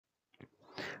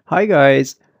Hi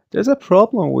guys, there's a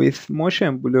problem with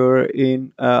motion blur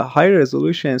in high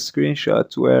resolution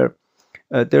screenshots where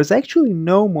there's actually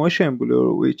no motion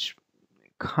blur, which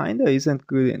kinda isn't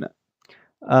good enough.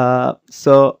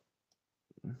 So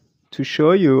to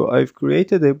show you, I've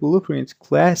created a blueprint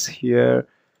class here,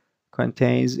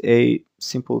 contains a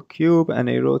simple cube and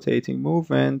a rotating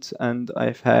movement, and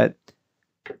I've had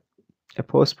a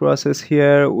post process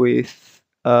here with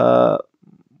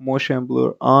motion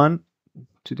blur on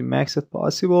to the max as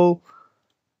possible.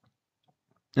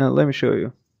 Let me show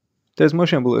you. There's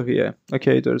motion blur here.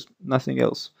 Okay, there's nothing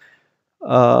else.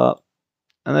 Uh,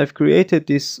 and I've created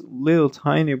this little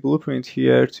tiny blueprint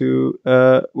here to,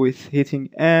 with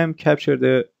hitting M, capture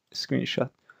the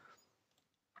screenshot.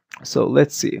 So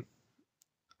let's see.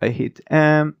 I hit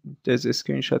M, there's a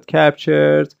screenshot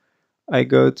captured. I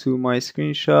go to my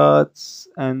screenshots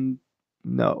and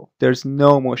no, there's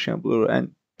no motion blur.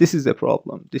 And this is the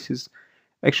problem. This is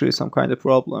actually some kind of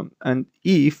problem. And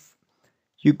if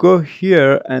you go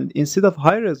here and instead of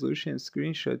high resolution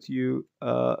screenshot, you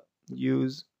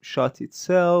use shot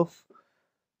itself,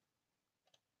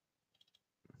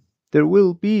 there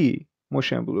will be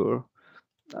motion blur.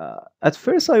 At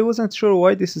first, I wasn't sure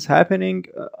why this is happening.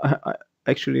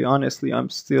 Actually, honestly,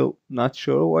 I'm still not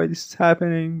sure why this is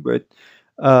happening. But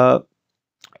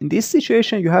in this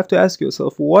situation, you have to ask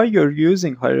yourself why you're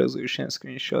using high resolution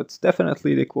screenshots.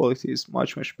 Definitely, the quality is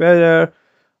much better.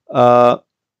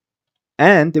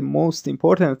 And the most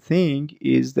important thing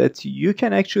is that you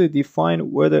can actually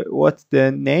define what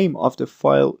the name of the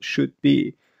file should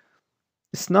be.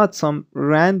 It's not some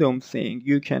random thing.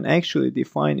 You can actually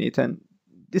define it, and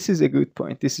this is a good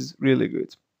point. This is really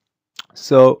good.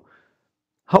 So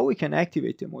how we can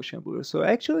activate the motion blur? So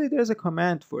actually there's a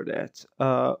command for that.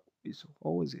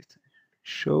 What was it?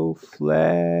 Show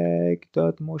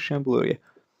flag.motion blur. Yeah.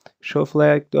 Show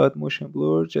flag.motion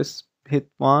blur. Just hit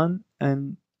 1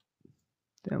 and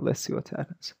then let's see what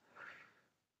happens.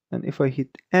 And if I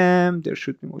hit M, there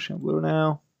should be motion blur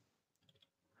now.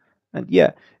 And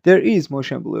yeah, there is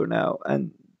motion blur now,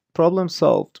 and problem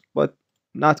solved, but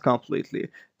not completely.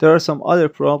 There are some other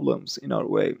problems in our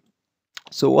way.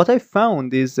 So what I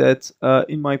found is that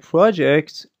in my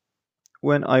project,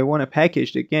 when I want to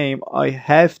package the game, I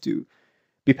have to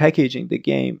be packaging the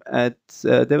game at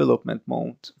development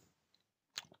mode.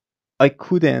 I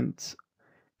couldn't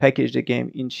package the game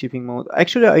in shipping mode.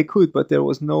 Actually, I could, but there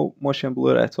was no motion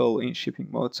blur at all in shipping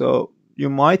mode. So you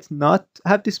might not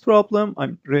have this problem.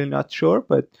 I'm really not sure.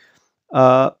 But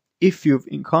if you've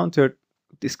encountered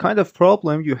this kind of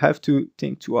problem, you have to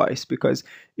think twice, because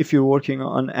if you're working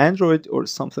on Android or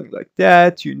something like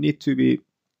that, you need to be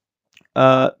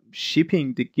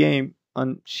shipping the game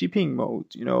on shipping mode.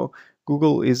 You know,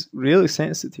 Google is really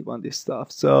sensitive on this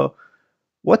stuff. So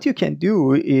what you can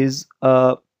do is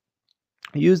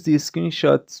use these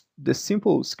screenshots, the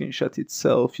simple screenshot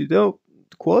itself. You don't,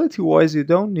 quality wise, you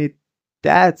don't need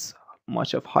that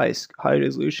much of high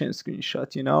resolution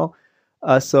screenshot, you know.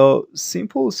 So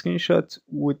simple screenshot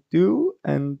would do,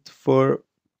 and for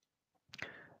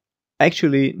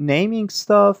actually naming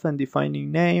stuff and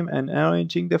defining name and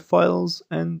arranging the files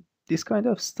and this kind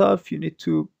of stuff, you need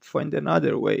to find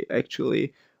another way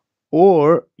actually,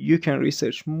 or you can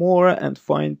research more and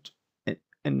find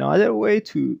another way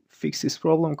to fix this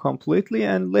problem completely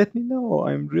and let me know.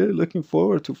 I'm really looking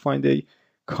forward to find a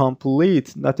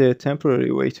complete, not a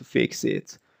temporary way to fix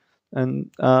it.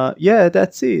 And yeah,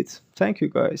 that's it. Thank you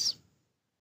guys.